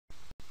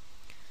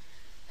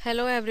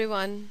Hello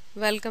everyone,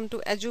 welcome to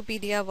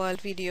Edupedia World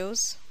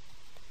Videos.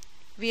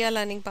 We are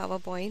learning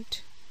PowerPoint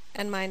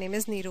and my name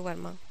is Neeru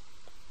Verma.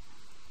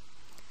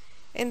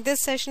 In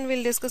this session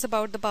we'll discuss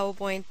about the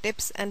PowerPoint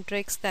tips and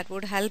tricks that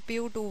would help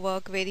you to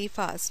work very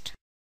fast.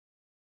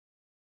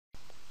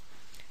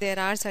 There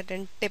are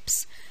certain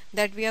tips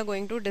that we are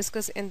going to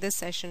discuss in this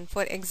session.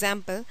 For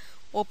example,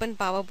 open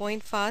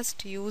PowerPoint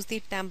fast, use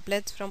the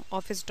templates from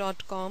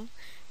office.com,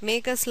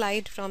 make a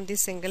slide from the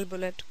single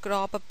bullet,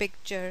 crop a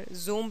picture,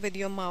 zoom with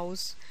your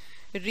mouse,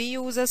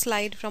 reuse a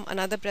slide from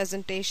another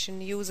presentation,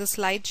 use a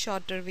slide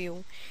shorter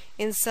view,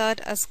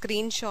 insert a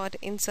screenshot,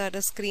 insert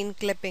a screen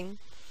clipping,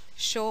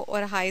 show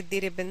or hide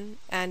the ribbon,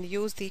 and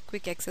use the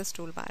quick access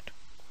toolbar.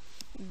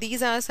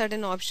 These are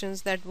certain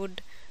options that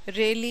would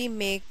really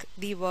make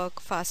the work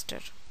faster.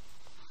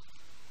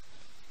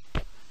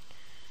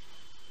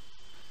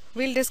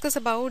 We'll discuss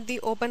about the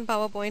open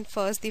PowerPoint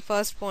first, the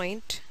first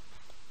point.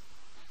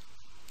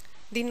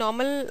 The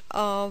normal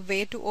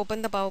way to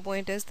open the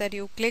PowerPoint is that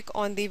you click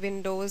on the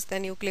Windows,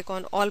 then you click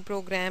on All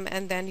Program,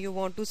 and then you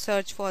want to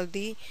search for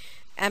the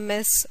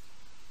MS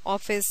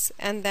Office,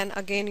 and then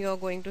again you are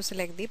going to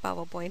select the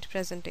PowerPoint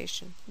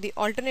presentation. The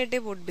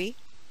alternative would be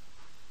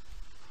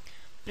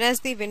press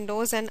the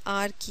Windows and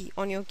R key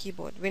on your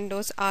keyboard,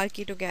 Windows R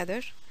key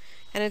together,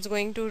 and it's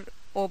going to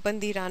open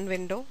the run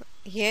window.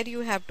 Here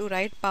you have to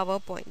write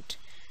PowerPoint,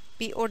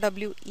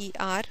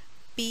 POWERPNT.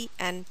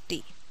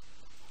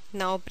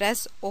 Now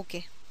press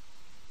OK,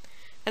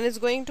 and it's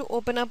going to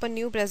open up a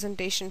new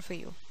presentation for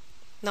you.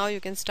 Now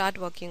you can start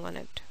working on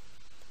it.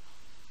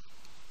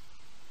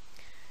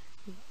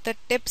 The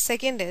tip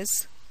second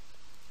is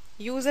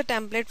use a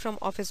template from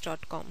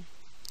office.com.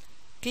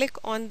 Click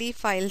on the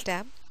File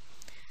tab,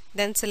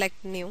 then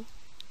select New.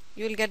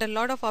 You will get a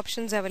lot of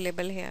options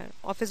available here.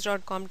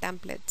 Office.com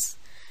templates,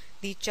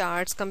 the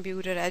charts,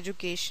 computer,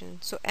 education.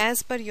 So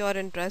as per your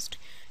interest,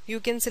 you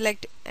can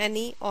select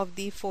any of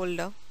the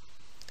folder,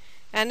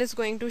 and it's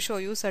going to show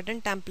you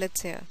certain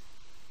templates here.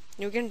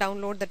 You can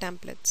download the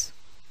templates.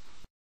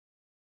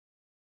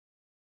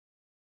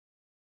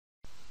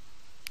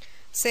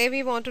 Say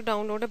we want to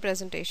download a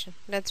presentation.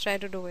 Let's try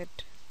to do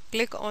it.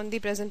 Click on the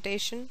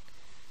presentation.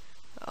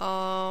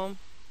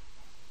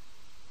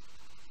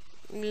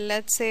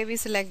 Let's say we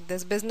select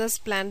this business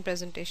plan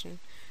presentation.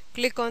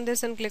 Click on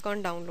this and click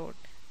on download.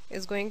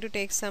 It's going to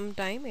take some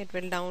time. It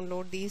will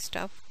download the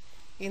stuff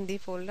in the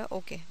folder.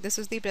 Okay, this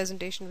is the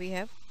presentation we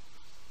have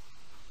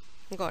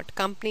got.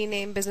 Company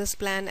name, business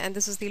plan, and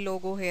this is the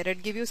logo here.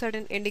 It gives you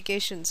certain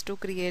indications to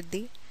create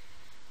the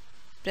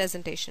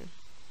presentation.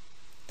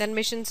 Then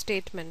mission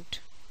statement.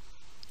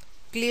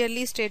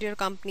 Clearly state your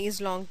company's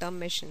long-term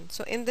mission.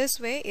 So in this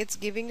way it's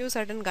giving you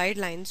certain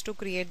guidelines to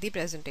create the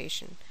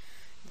presentation.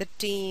 The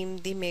team,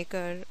 the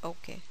maker.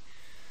 Okay,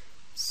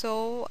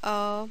 so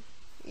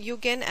you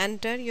can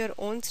enter your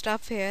own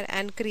stuff here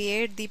and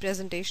create the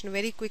presentation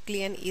very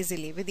quickly and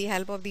easily with the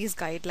help of these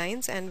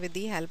guidelines and with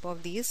the help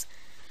of these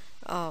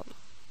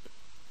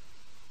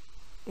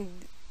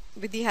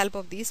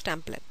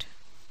template.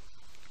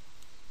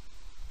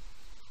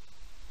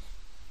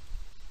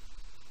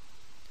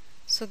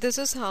 So this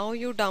is how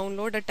you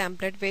download a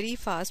template very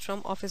fast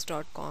from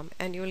office.com,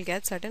 and you will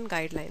get certain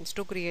guidelines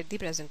to create the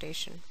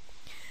presentation.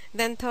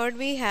 Then third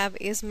we have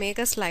is make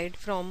a slide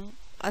from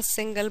a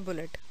single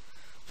bullet.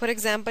 For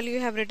example,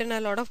 you have written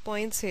a lot of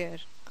points here.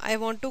 I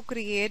want to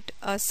create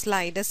a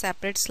slide, a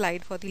separate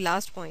slide for the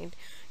last point.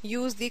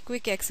 Use the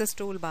quick access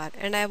toolbar,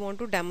 and I want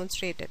to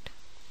demonstrate it.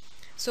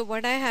 So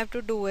what I have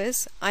to do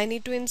is I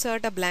need to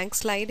insert a blank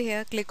slide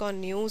here. Click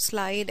on new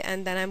slide,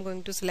 and then I'm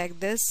going to select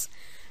this.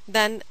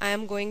 Then I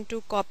am going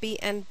to copy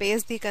and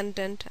paste the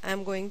content. I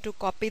am going to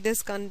copy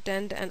this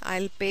content and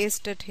I'll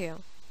paste it here.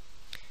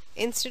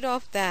 Instead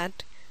of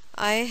that,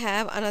 I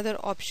have another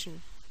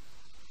option.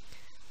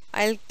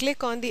 I'll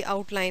click on the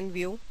outline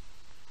view.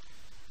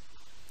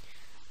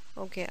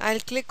 Okay, I'll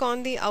click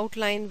on the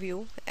outline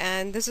view,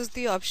 and this is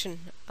the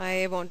option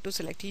I want to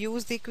select.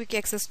 Use the quick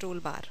access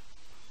toolbar,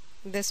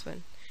 this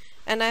one,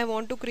 and I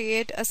want to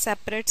create a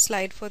separate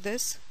slide for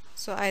this.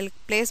 So I'll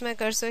place my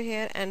cursor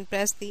here and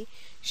press the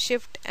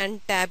Shift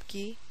and Tab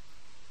key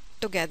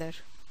together,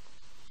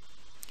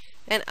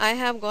 and I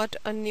have got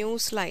a new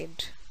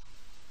slide.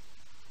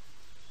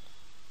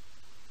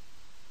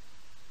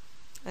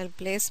 I'll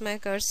place my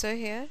cursor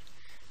here,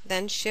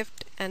 then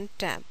Shift and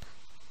Tab.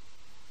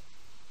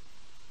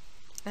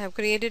 I have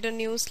created a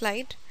new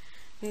slide.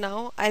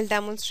 Now I'll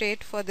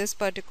demonstrate for this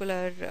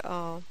particular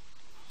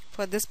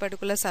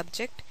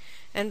subject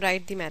and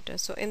write the matter.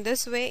 So in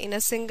this way, in a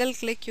single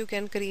click, you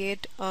can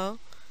create a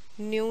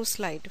new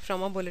slide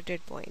from a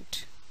bulleted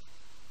point.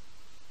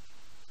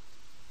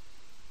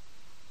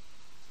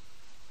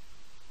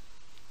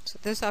 So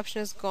this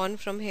option is gone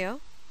from here,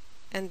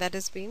 and that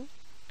has been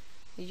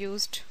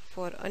used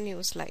for a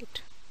new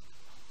slide.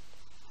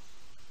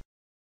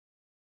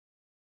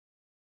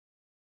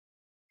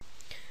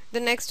 The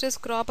next is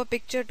crop a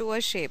picture to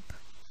a shape.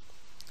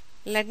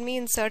 Let me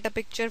insert a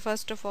picture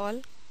first of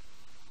all.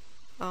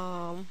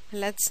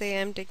 Let's say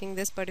I'm taking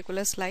this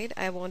particular slide.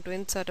 I want to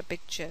insert a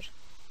picture.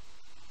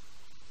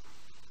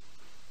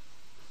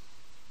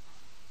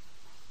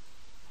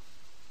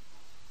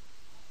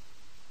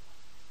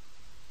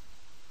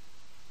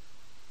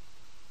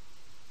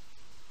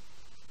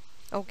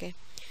 Okay,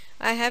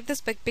 I have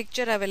this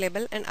picture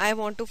available and I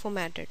want to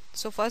format it.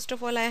 So first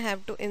of all, I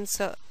have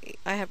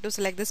to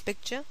select this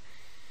picture,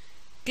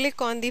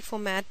 click on the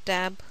format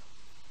tab,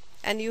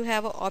 and you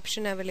have an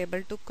option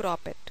available to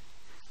crop it.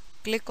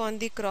 Click on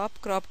the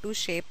crop to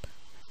shape.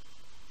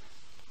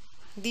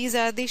 These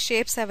are the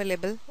shapes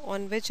available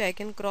on which I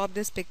can crop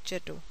this picture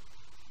to.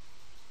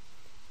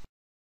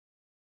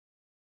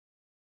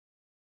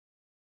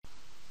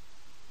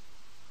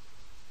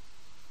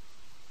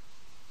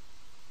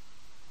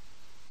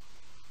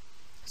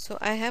 So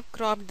I have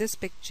cropped this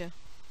picture.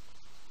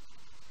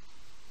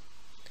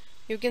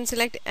 You can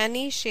select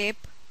any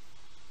shape,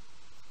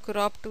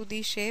 crop to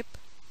the shape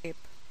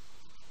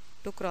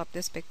to crop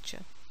this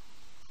picture.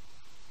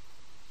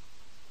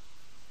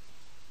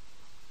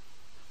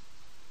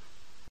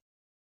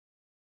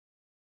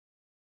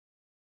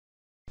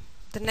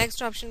 The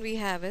next option we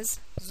have is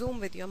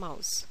zoom with your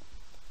mouse.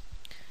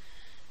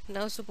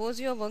 Now suppose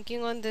you are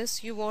working on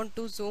this, you want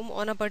to zoom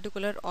on a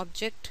particular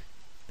object,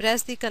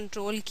 press the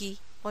control key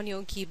on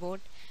your keyboard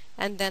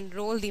and then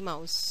roll the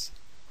mouse.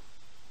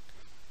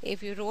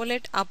 If you roll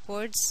it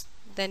upwards,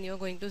 then you're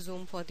going to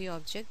zoom for the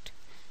object,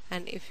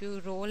 and if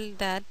you roll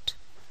that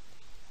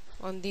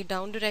on the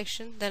down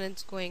direction, then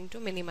it's going to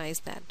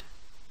minimize that.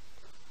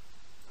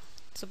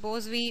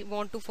 Suppose we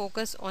want to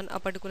focus on a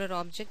particular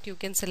object, you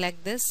can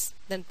select this,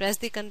 then press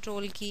the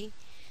control key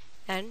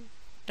and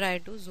try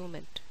to zoom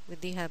it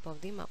with the help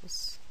of the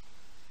mouse.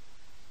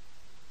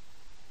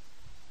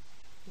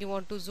 You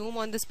want to zoom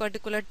on this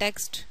particular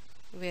text,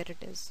 where it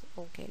is.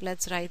 Okay,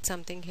 let's write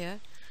something here.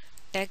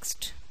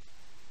 Text.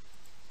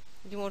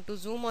 You want to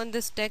zoom on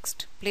this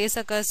text, place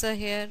a cursor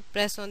here,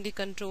 press on the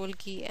control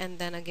key and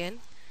then again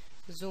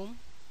zoom.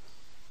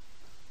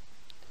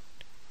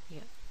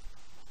 Yeah.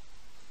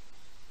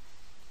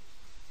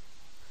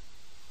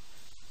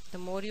 The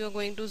more you are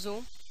going to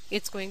zoom,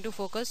 it's going to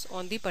focus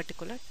on the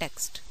particular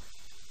text.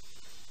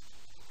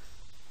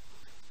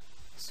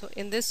 So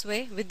in this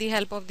way, with the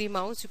help of the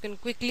mouse, you can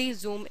quickly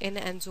zoom in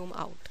and zoom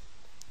out.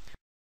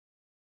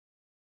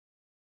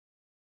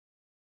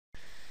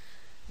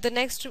 The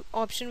next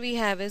option we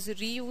have is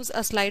reuse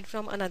a slide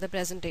from another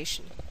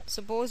presentation.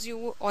 Suppose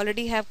you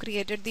already have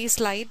created the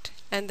slide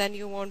and then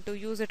you want to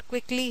use it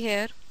quickly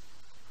here.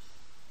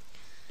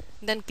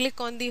 Then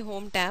click on the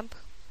home tab.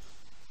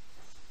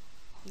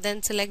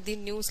 Then select the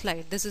new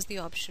slide. This is the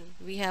option.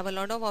 We have a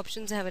lot of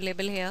options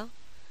available here.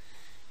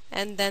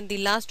 And then the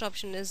last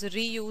option is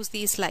reuse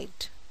the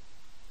slide.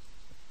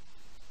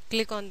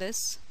 Click on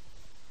this.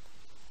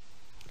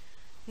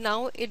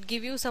 Now it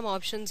gives you some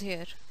options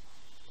here.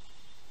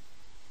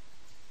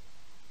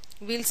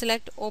 We'll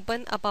select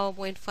open a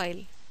PowerPoint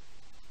file.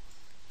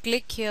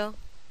 Click here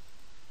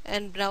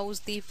and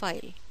browse the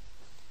file.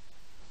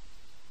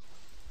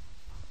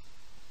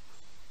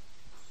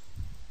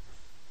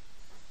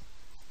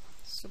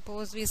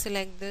 Suppose we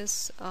select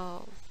this.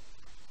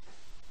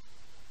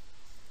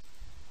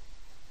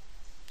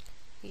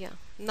 Yeah,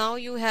 now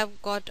you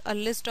have got a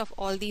list of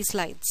all these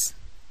slides.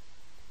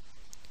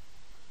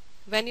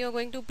 When you are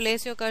going to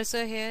place your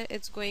cursor here,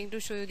 it's going to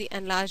show you the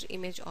enlarged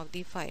image of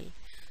the file.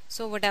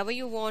 So whatever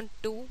you want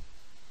to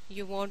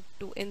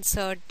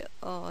insert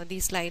the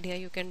slide here,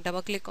 you can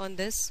double click on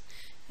this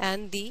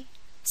and the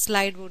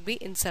slide would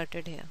be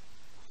inserted here.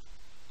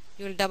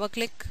 You will double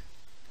click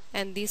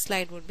and the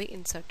slide would be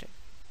inserted.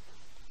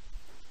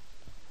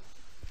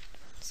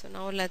 So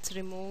now let's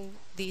remove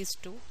these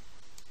two.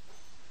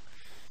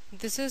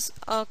 This is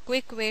a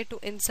quick way to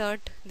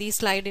insert the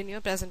slide in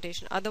your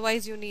presentation.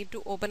 Otherwise you need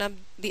to open up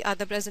the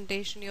other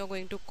presentation, you're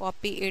going to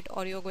copy it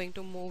or you're going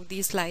to move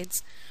these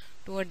slides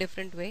to a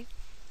different way.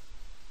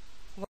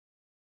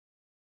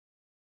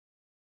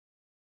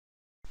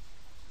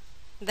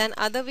 Then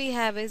other we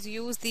have is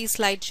use the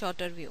slide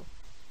sorter view.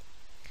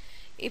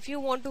 If you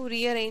want to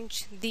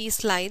rearrange these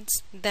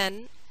slides,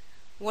 then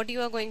what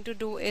you are going to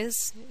do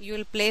is you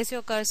will place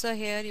your cursor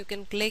here, you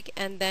can click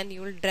and then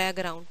you will drag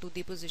around to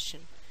the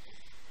position.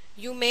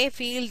 You may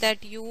feel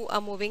that you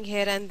are moving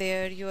here and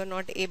there, you are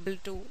not able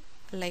to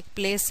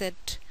place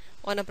it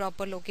on a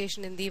proper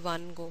location in the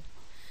one go.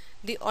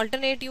 The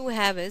alternate you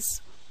have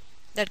is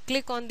that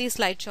click on the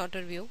slide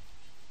sorter view.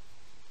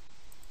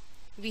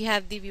 We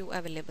have the view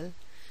available.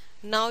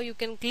 Now you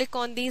can click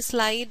on the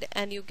slide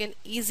and you can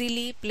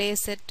easily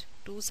place it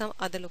to some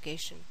other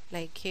location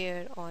like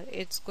here, or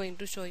it's going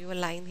to show you a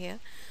line here.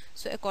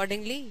 So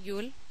accordingly you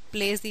will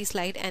place the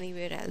slide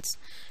anywhere else.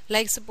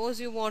 Like suppose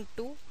you want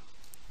to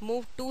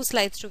move two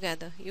slides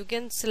together, you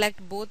can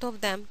select both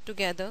of them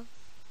together,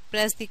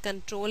 press the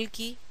control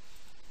key,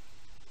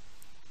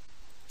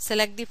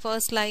 select the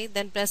first slide,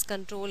 then press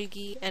control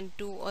key and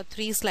 2 or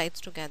 3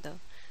 slides together.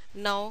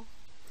 Now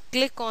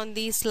click on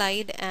the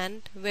slide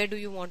and where do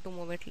you want to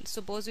move it?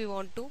 Suppose we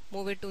want to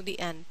move it to the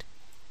end,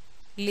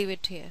 leave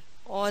it here.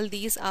 All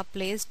these are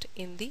placed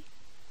in the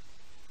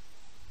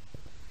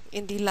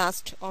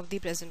last of the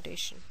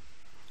presentation.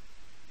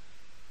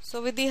 So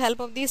with the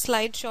help of the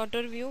slide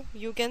sorter view,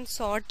 you can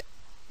sort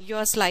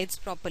your slides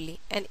properly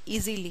and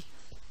easily.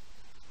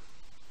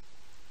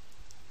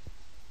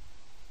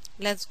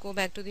 Let's go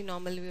back to the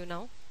normal view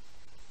now.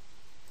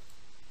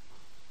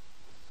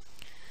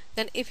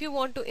 Then if you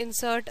want to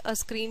insert a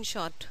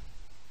screenshot,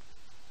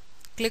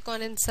 click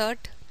on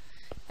insert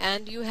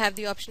and you have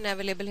the option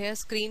available here,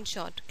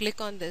 screenshot. Click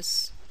on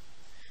this.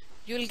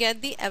 You will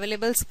get the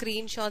available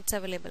screenshots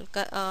available.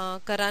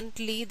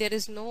 Currently there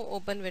is no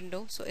open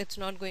window, so it's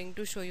not going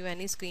to show you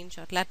any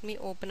screenshot. Let me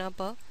open up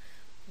a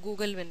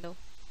Google window.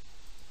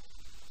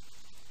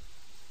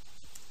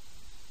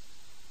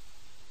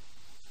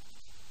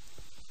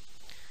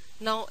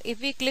 Now if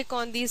we click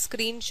on the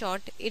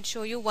screenshot, it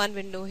show you one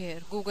window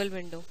here, Google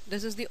window.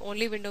 This is the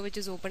only window which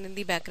is open in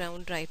the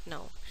background right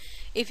now.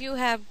 If you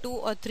have 2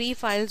 or 3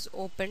 files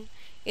open,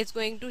 it's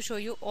going to show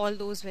you all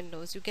those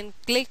windows. You can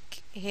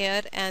click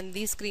here and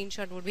the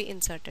screenshot would be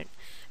inserted.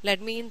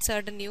 Let me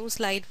insert a new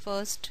slide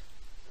first.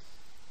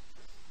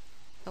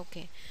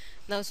 Okay.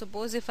 Now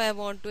suppose if I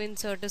want to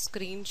insert a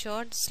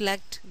screenshot,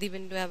 select the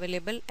window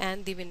available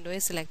and the window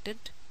is selected.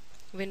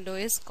 Window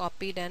is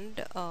copied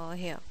and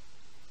here.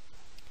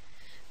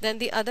 Then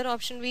the other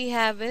option we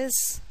have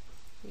is,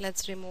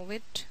 let's remove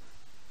it.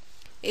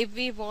 If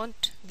we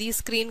want the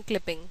screen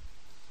clipping,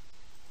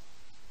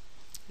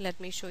 let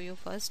me show you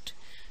first.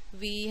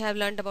 We have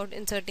learned about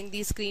inserting the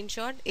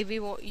screenshot. If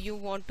you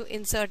want to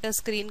insert a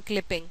screen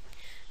clipping,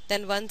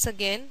 then once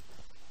again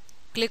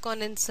click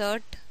on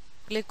insert,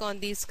 click on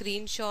the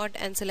screenshot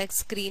and select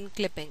screen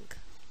clipping.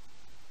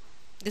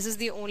 This is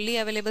the only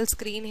available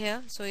screen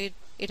here, so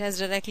it has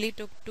directly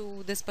took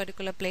to this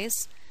particular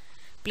place.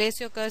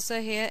 Place your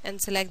cursor here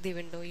and select the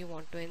window you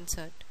want to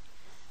insert.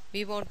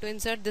 We want to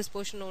insert this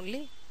portion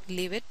only,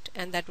 leave it,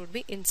 and that would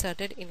be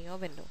inserted in your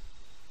window.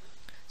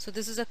 So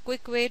this is a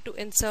quick way to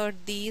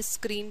insert these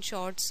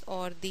screenshots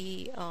or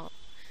the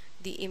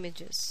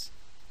images.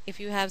 If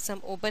you have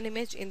some open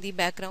image in the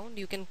background,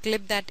 you can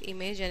clip that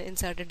image and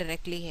insert it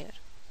directly here.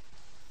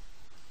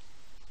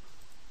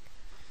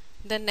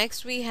 The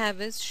next we have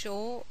is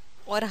show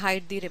or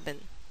hide the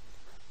ribbon.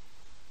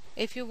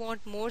 If you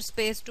want more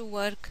space to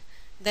work,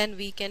 then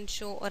we can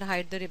show or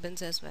hide the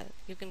ribbons as well.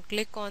 You can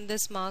click on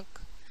this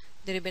mark,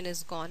 the ribbon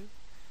is gone.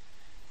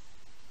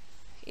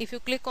 If you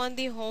click on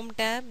the home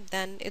tab,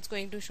 then it's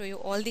going to show you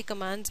all the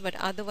commands, but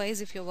otherwise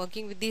if you're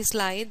working with these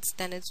slides,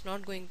 then it's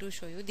not going to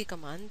show you the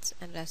commands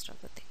and rest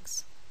of the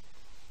things.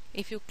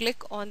 If you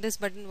click on this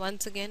button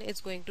once again,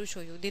 it's going to show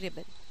you the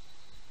ribbon.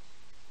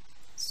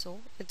 So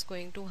it's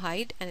going to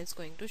hide and it's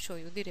going to show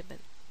you the ribbon.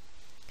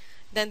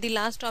 Then the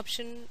last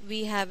option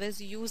we have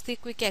is use the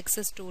quick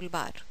access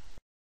toolbar.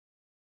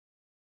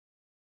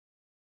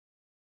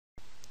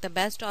 The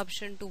best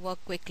option to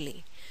work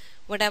quickly.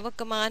 Whatever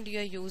command you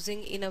are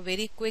using in a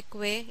very quick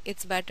way,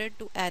 it's better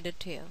to add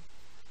it here.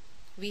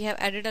 We have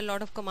added a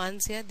lot of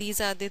commands here.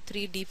 These are the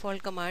 3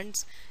 default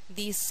commands.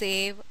 The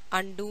save,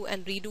 undo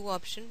and redo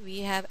option.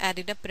 We have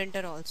added a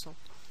printer also.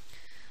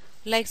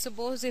 Like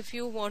suppose if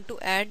you want to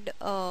add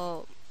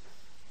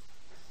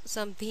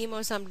some theme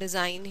or some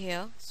design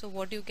here, so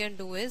what you can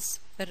do is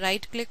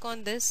right click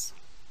on this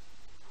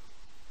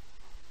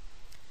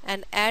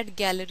and add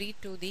gallery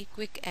to the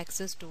quick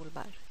access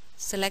toolbar.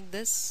 Select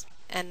this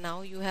and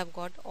now you have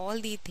got all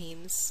the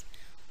themes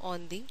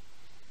on the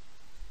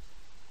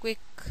quick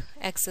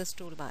access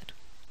toolbar.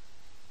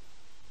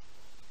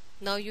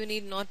 Now you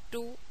need not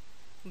to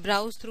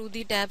browse through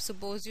the tabs.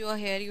 Suppose you are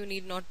here, you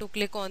need not to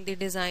click on the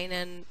design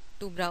and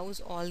to browse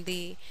all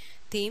the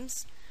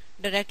themes.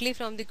 Directly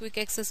from the quick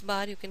access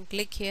bar you can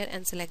click here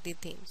and select the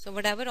theme. So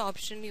whatever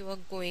option you are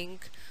going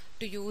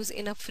to use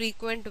in a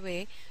frequent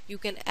way, you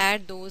can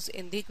add those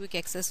in the quick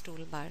access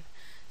toolbar.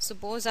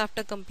 Suppose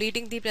after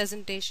completing the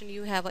presentation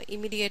you have an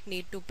immediate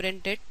need to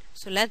print it,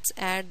 so let's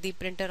add the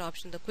printer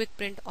option, the quick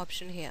print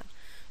option here.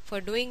 For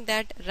doing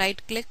that,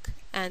 right click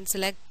and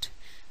select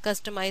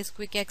customize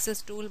quick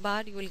access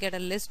toolbar. You will get a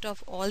list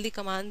of all the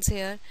commands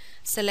here.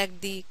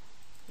 Select the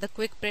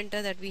quick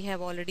printer that we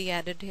have already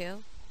added here.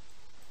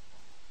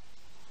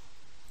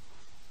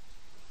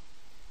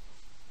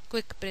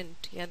 Quick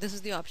print, yeah, this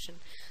is the option.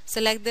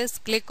 Select this,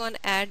 click on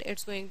add,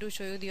 it's going to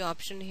show you the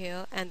option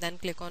here, and then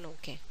click on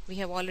OK. We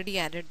have already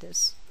added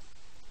this.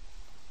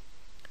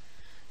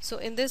 So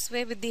in this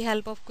way, with the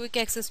help of quick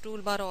access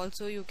toolbar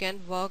also, you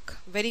can work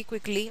very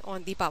quickly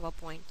on the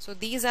PowerPoint. So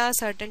these are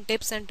certain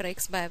tips and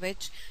tricks by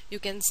which you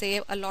can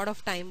save a lot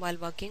of time while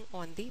working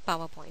on the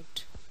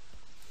PowerPoint.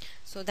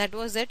 So that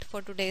was it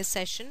for today's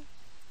session.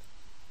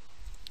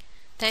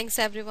 Thanks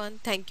everyone.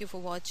 Thank you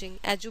for watching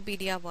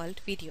Edupedia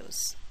World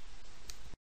videos.